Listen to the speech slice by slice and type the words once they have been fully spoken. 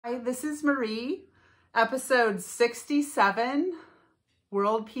Hi, this is Marie, episode 67,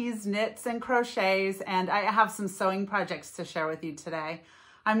 World Peas Knits and Crochets, and I have some sewing projects to share with you today.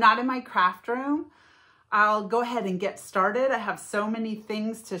 I'm not in my craft room. I'll go ahead and get started. I have so many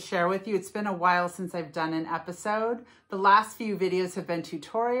things to share with you. It's been a while since I've done an episode. The last few videos have been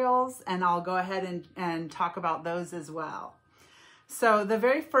tutorials, and I'll go ahead and talk about those as well. So the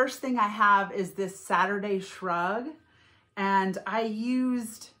very first thing I have is this Saturday Shrug. And I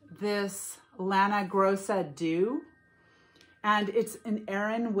used this Lana Grossa Dew, and it's an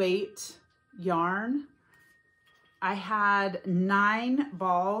Aran weight yarn. I had 9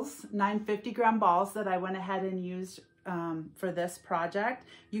 balls, 9 50-gram balls that I went ahead and used for this project.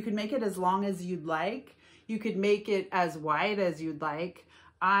 You could make it as long as you'd like. You could make it as wide as you'd like.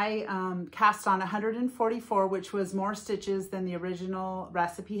 I cast on 144, which was more stitches than the original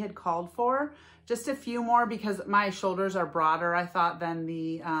recipe had called for. Just a few more because my shoulders are broader, I thought, than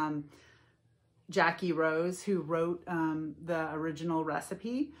the Jackie Rose, who wrote the original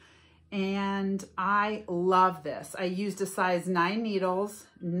recipe. And I love this. I used a size 9 needles,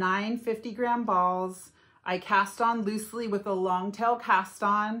 9 50-gram balls. I cast on loosely with a long tail cast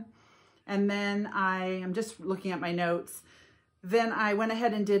on. And then I'm just looking at my notes. Then I went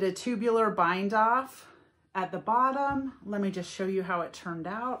ahead and did a tubular bind off at the bottom. Let me just show you how it turned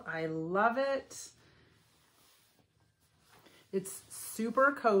out. I love it. It's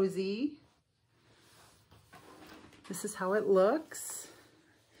super cozy. This is how it looks.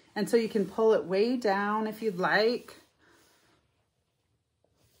 And so you can pull it way down if you'd like.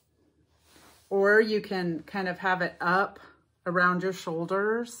 Or you can kind of have it up around your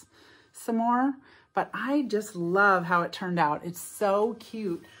shoulders some more. But I just love how it turned out. It's so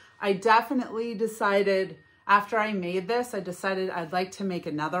cute. I definitely decided, after I made this, I decided I'd like to make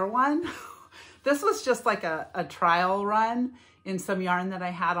another one. This was just like a trial run in some yarn that I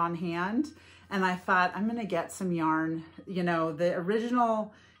had on hand. And I thought, I'm gonna get some yarn. You know, the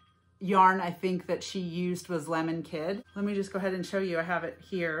original yarn I think that she used was Lemon Kid. Let me just go ahead and show you. I have it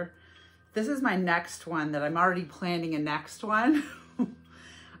here. This is my next one that I'm already planning a next one.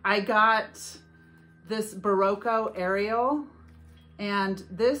 I got this Barocco Ariel, and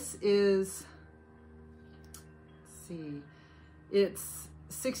this is, let's see, it's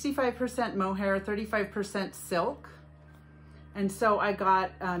 65% mohair, 35% silk. And so I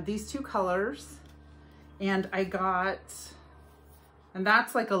got these 2 colors, and I got, and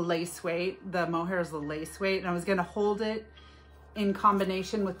that's like a lace weight. The mohair is a lace weight, and I was gonna hold it in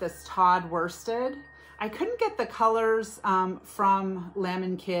combination with this Todd worsted. I couldn't get the colors from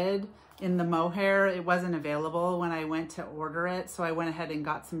Lemon Kid in the mohair. It wasn't available when I went to order it, so I went ahead and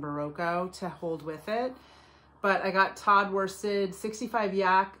got some Barocco to hold with it. But I got Todd worsted, 65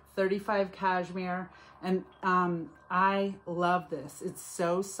 yak, 35 cashmere, and I love this. It's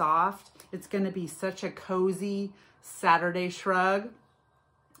so soft. It's gonna be such a cozy Saturday Shrug.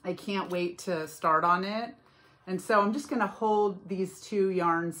 I can't wait to start on it. And so I'm just gonna hold these 2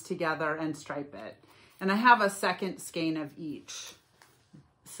 yarns together and stripe it. And I have a second skein of each.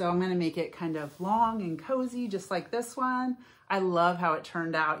 So I'm gonna make it kind of long and cozy, just like this one. I love how it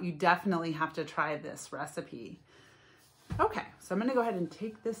turned out. You definitely have to try this recipe. Okay, so I'm gonna go ahead and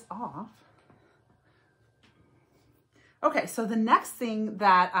take this off. Okay, so the next thing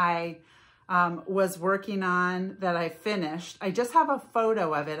that I was working on that I finished, I just have a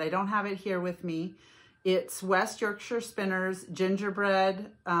photo of it. I don't have it here with me. It's West Yorkshire Spinners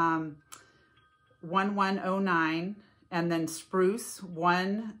Gingerbread 1109. And then Spruce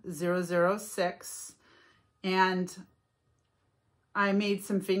 1006. And I made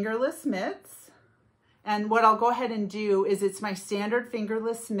some fingerless mitts. And what I'll go ahead and do is, it's my standard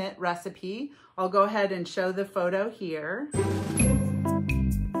fingerless mitt recipe. I'll go ahead and show the photo here.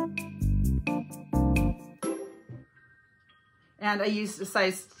 And I used a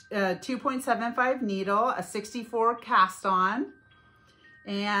size 2.75 needle, a 64 cast on.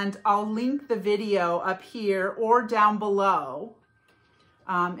 And I'll link the video up here or down below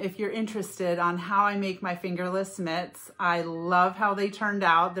if you're interested on how I make my fingerless mitts. I love how they turned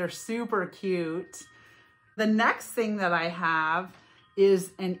out. They're super cute. The next thing that I have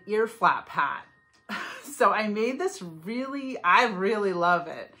is an ear flap hat. So I made this I really love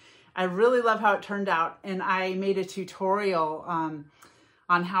it. I really love how it turned out. And I made a tutorial on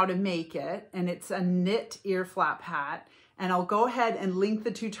how to make it. And it's a knit ear flap hat. And I'll go ahead and link the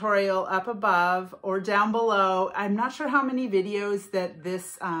tutorial up above or down below. I'm not sure how many videos that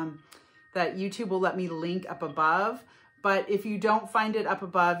that YouTube will let me link up above, but if you don't find it up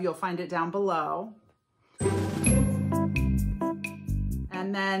above, you'll find it down below. And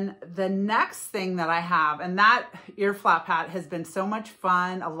And then the next thing that I have, and that ear flap hat has been so much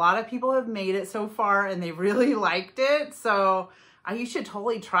fun. A lot of people have made it so far and they really liked it. So you should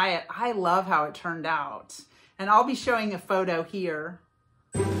totally try it. I love how it turned out. And I'll be showing a photo here.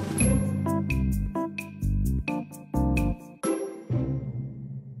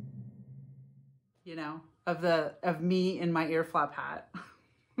 You know, of me in my ear flap hat.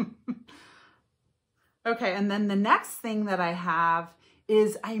 Okay, and then the next thing that I have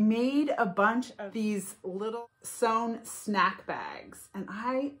is I made a bunch of these little sewn snack bags, and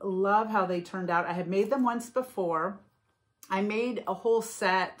I love how they turned out. I had made them once before. I made a whole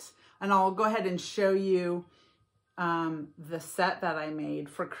set, and I'll go ahead and show you the set that I made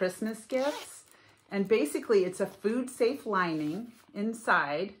for Christmas gifts. And basically it's a food safe lining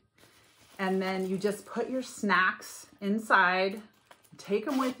inside, and then you just put your snacks inside, take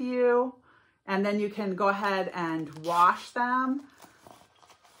them with you, and then you can go ahead and wash them.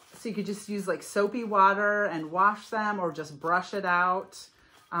 So you could just use like soapy water and wash them, or just brush it out,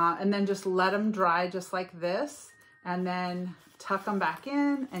 and then just let them dry just like this, and then tuck them back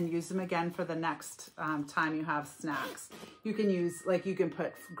in and use them again for the next time you have snacks. You can use, like, you can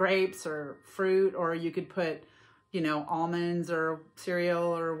put grapes or fruit, or you could put, you know, almonds or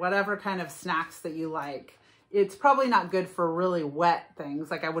cereal or whatever kind of snacks that you like. It's probably not good for really wet things.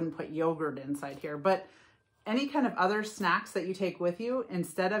 Like I wouldn't put yogurt inside here, but any kind of other snacks that you take with you,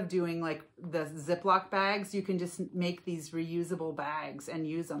 instead of doing like the Ziploc bags, you can just make these reusable bags and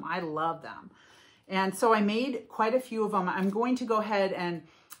use them. I love them. And so I made quite a few of them. I'm going to go ahead and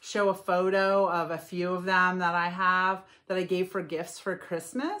show a photo of a few of them that I have that I gave for gifts for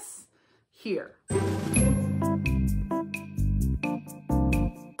Christmas here.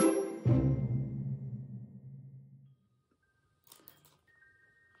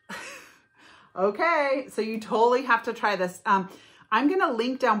 Okay, so you totally have to try this. I'm going to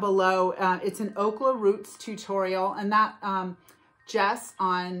link down below. It's an Oklaroots tutorial, and that Jess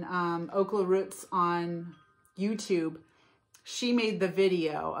on Oklaroots on YouTube, she made the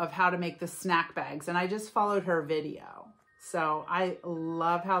video of how to make the snack bags, and I just followed her video. So I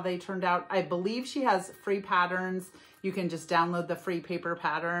love how they turned out. I believe she has free patterns. You can just download the free paper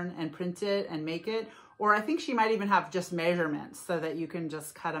pattern and print it and make it. Or I think she might even have just measurements so that you can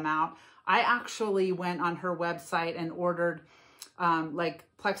just cut them out. I actually went on her website and ordered like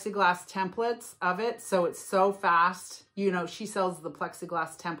plexiglass templates of it. So it's so fast. You know, she sells the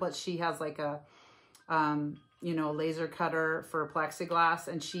plexiglass templates. She has like a, you know, laser cutter for plexiglass,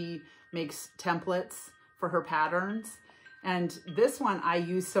 and she makes templates for her patterns. And this one I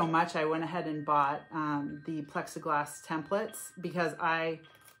use so much, I went ahead and bought the plexiglass templates because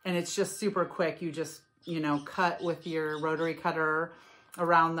and it's just super quick. You just, you know, cut with your rotary cutter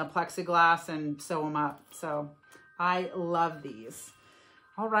around the plexiglass and sew them up. So I love these.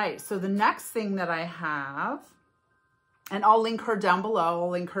 All right, so the next thing that I have, and I'll link her down below, I'll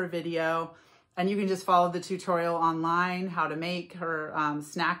link her video, and you can just follow the tutorial online, how to make her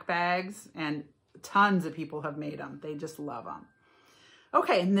snack bags, and tons of people have made them. They just love them.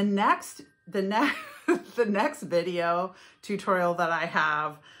 Okay, and the next video tutorial that I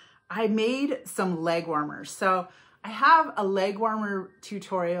have, I made some leg warmers. So I have a leg warmer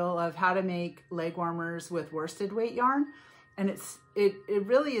tutorial of how to make leg warmers with worsted weight yarn, and it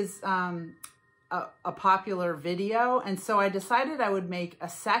really is a popular video, and so I decided I would make a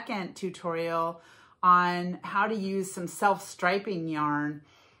second tutorial on how to use some self-striping yarn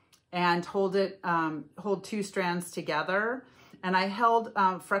and hold two strands together. And I held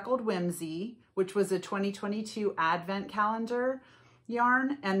Freckled Whimsy, which was a 2022 Advent calendar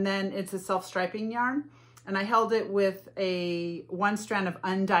yarn, and then it's a self-striping yarn. And I held it with one strand of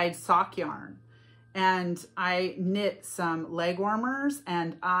undyed sock yarn. And I knit some leg warmers,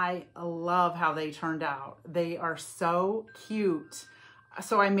 and I love how they turned out. They are so cute.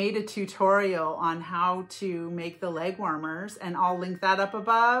 So I made a tutorial on how to make the leg warmers, and I'll link that up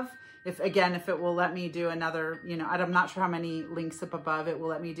above. If it will let me do another, you know, I'm not sure how many links up above it will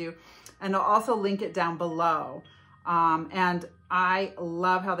let me do. And I'll also link it down below. And I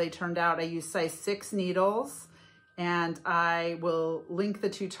love how they turned out. I used size 6 needles, and I will link the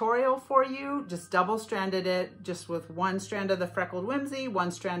tutorial for you. Just double stranded it just with one strand of the Freckled Whimsy,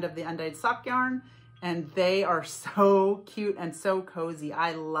 one strand of the undyed sock yarn, and they are so cute and so cozy.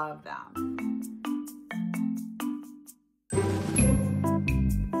 I love them.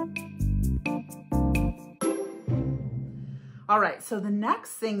 All right, so the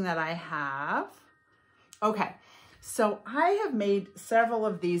next thing that I have, okay, so I have made several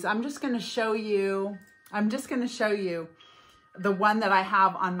of these. I'm just gonna show you the one that I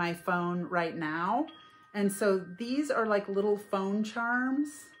have on my phone right now. And so these are like little phone charms,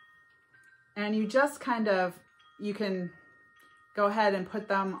 and you just kind of, you can go ahead and put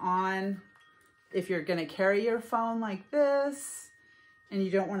them on if you're gonna carry your phone like this and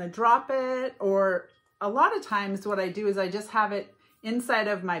you don't wanna drop it. Or a lot of times what I do is I just have it inside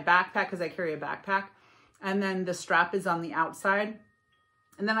of my backpack, because I carry a backpack, and then the strap is on the outside.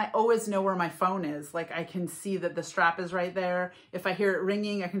 And then I always know where my phone is. Like, I can see that the strap is right there. If I hear it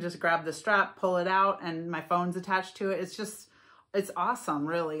ringing, I can just grab the strap, pull it out, and my phone's attached to it. It's just, it's awesome,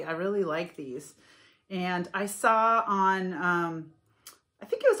 really. I really like these. And I saw on, I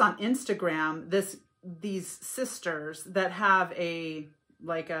think it was on Instagram, these sisters that have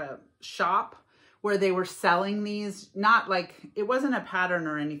like a shop where they were selling these, not like, it wasn't a pattern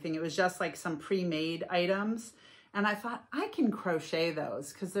or anything. It was just like some pre-made items. And I thought, I can crochet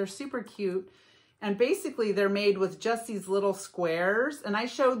those because they're super cute. And basically they're made with just these little squares. And I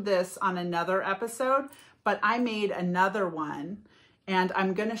showed this on another episode, but I made another one, and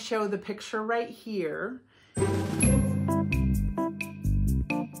I'm gonna show the picture right here.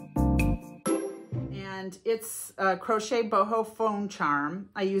 And it's a crochet boho phone charm.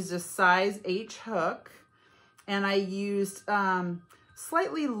 I used a size H hook, and I used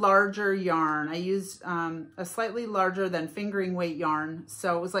slightly larger yarn. I used a slightly larger than fingering weight yarn.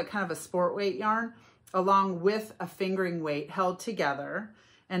 So it was like kind of a sport weight yarn along with a fingering weight held together.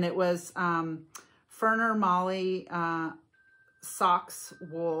 And it was Ferner Mally Sock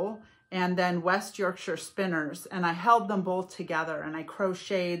Wolle, and then West Yorkshire Spinners. And I held them both together, and I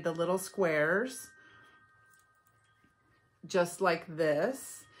crocheted the little squares just like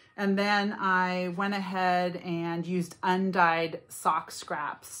this. And then I went ahead and used undyed sock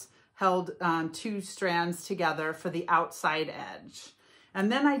scraps, held 2 strands together for the outside edge.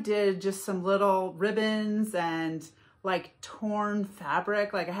 And then I did just some little ribbons and like torn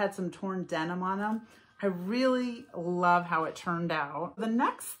fabric, like I had some torn denim on them. I really love how it turned out. The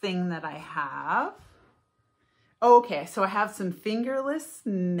next thing that I have, okay, so I have some fingerless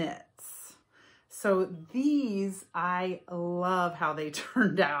mitts. So these, I love how they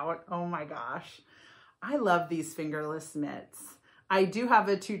turned out. Oh my gosh. I love these fingerless mitts. I do have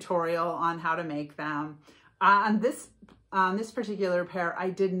a tutorial on how to make them. On this particular pair, I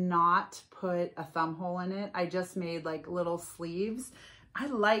did not put a thumb hole in it. I just made like little sleeves. I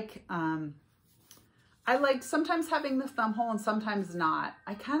like sometimes having the thumb hole and sometimes not.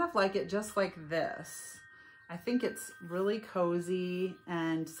 I kind of like it just like this. I think it's really cozy,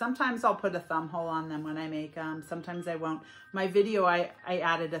 and sometimes I'll put a thumb hole on them when I make them. Sometimes I won't. My video, I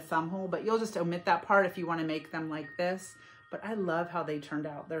added a thumb hole, but you'll just omit that part if you want to make them like this. But I love how they turned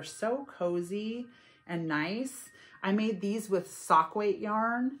out. They're so cozy and nice. I made these with sock weight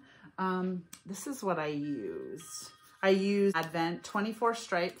yarn. This is what I used. I used Advent 24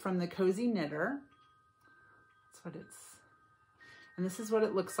 stripe from the Cozy Knitter. That's what it's. And this is what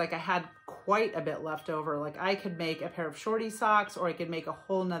it looks like. I had quite a bit left over. Like, I could make a pair of shorty socks, or I could make a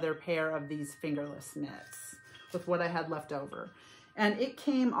whole nother pair of these fingerless mitts with what I had left over. And it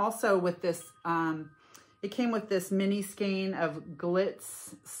came also with this, it came with this mini skein of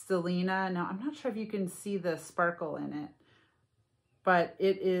Glitz Stellina. Now, I'm not sure if you can see the sparkle in it, but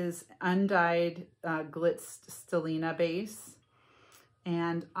it is undyed Glitz Stellina base.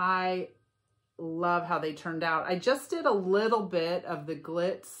 And I love how they turned out. I just did a little bit of the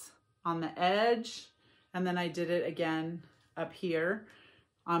glitz on the edge, and then I did it again up here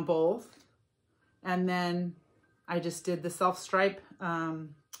on both. And then I just did the self-stripe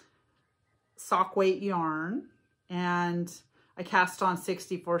sock weight yarn, and I cast on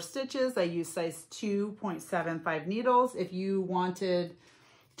 64 stitches. I used size 2.75 needles. If you wanted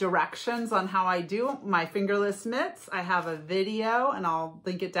directions on how I do my fingerless mitts, I have a video and I'll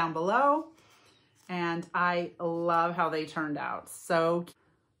link it down below. And I love how they turned out. So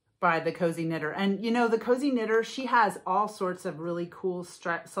by the Cozy Knitter. And you know, the Cozy Knitter, she has all sorts of really cool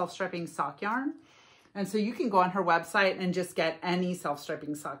self-striping sock yarn. And so you can go on her website and just get any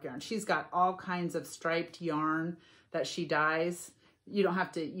self-striping sock yarn. She's got all kinds of striped yarn that she dyes. You don't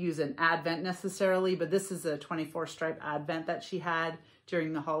have to use an Advent necessarily, but this is a 24 stripe Advent that she had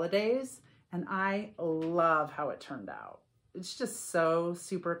during the holidays. And I love how it turned out. It's just so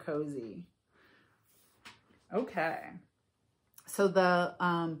super cozy. Okay, so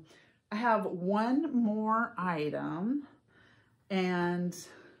I have one more item, and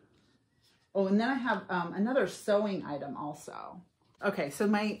then I have another sewing item also. Okay, so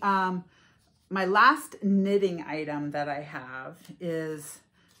my my last knitting item that I have is,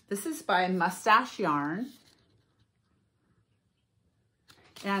 this is by Mustache Yarn,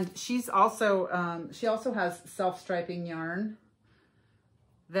 and she also has self-striping yarn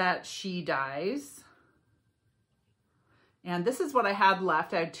that she dyes. And this is what I had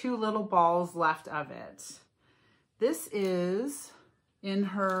left. I had 2 little balls left of it. This is in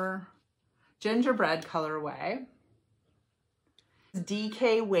her Gingerbread colorway.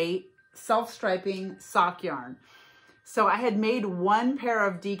 DK weight self-striping sock yarn. So I had made 1 pair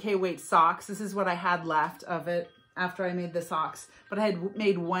of DK weight socks. This is what I had left of it after I made the socks. But I had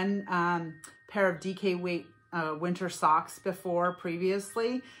made 1 pair of DK weight winter socks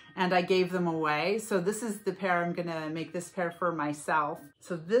previously, and I gave them away. So this is the pair. I'm gonna make this pair for myself.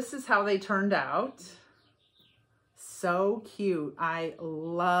 So this is how they turned out. So cute. I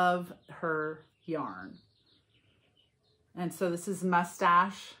love her yarn. And so this is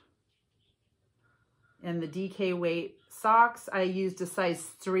Mustache and the DK weight socks. I used a size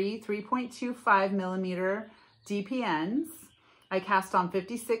 3.25 millimeter DPNs. I cast on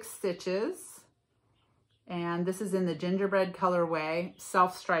 56 stitches. And this is in the Gingerbread colorway,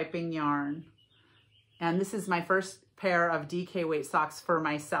 self-striping yarn. And this is my first pair of DK weight socks for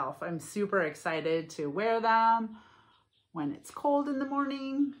myself. I'm super excited to wear them when it's cold in the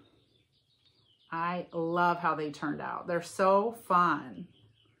morning. I love how they turned out. They're so fun.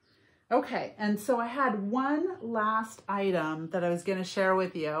 Okay, and so I had one last item that I was gonna share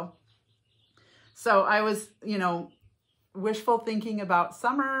with you. So I was, wishful thinking about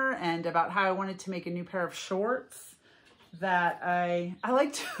summer and about how I wanted to make a new pair of shorts that I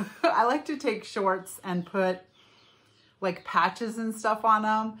like to take shorts and put like patches and stuff on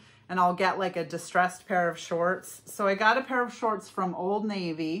them, and I'll get like a distressed pair of shorts. So I got a pair of shorts from Old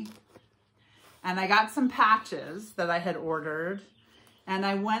Navy, and I got some patches that I had ordered, and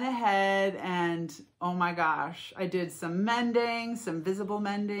I went ahead and, oh my gosh, I did some mending, some visible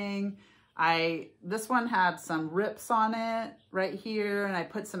mending. This one had some rips on it right here, and I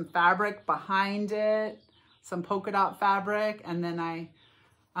put some fabric behind it, some polka dot fabric, and then I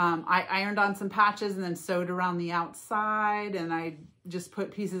ironed on some patches and then sewed around the outside, and I just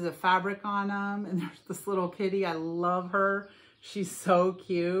put pieces of fabric on them. And there's this little kitty. I love her. She's so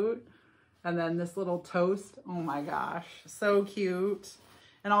cute. And then this little toast. Oh my gosh, so cute.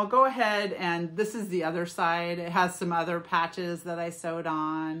 And I'll go ahead, and this is the other side. It has some other patches that I sewed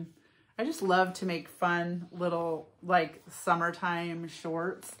on. I just love to make fun little like summertime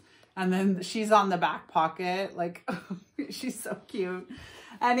shorts. And then she's on the back pocket, like she's so cute.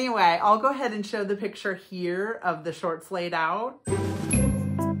 Anyway, I'll go ahead and show the picture here of the shorts laid out.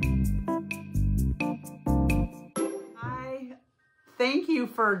 I thank you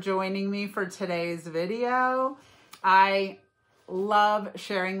for joining me for today's video. I love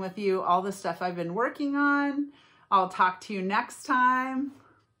sharing with you all the stuff I've been working on. I'll talk to you next time.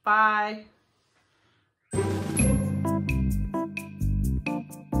 Bye.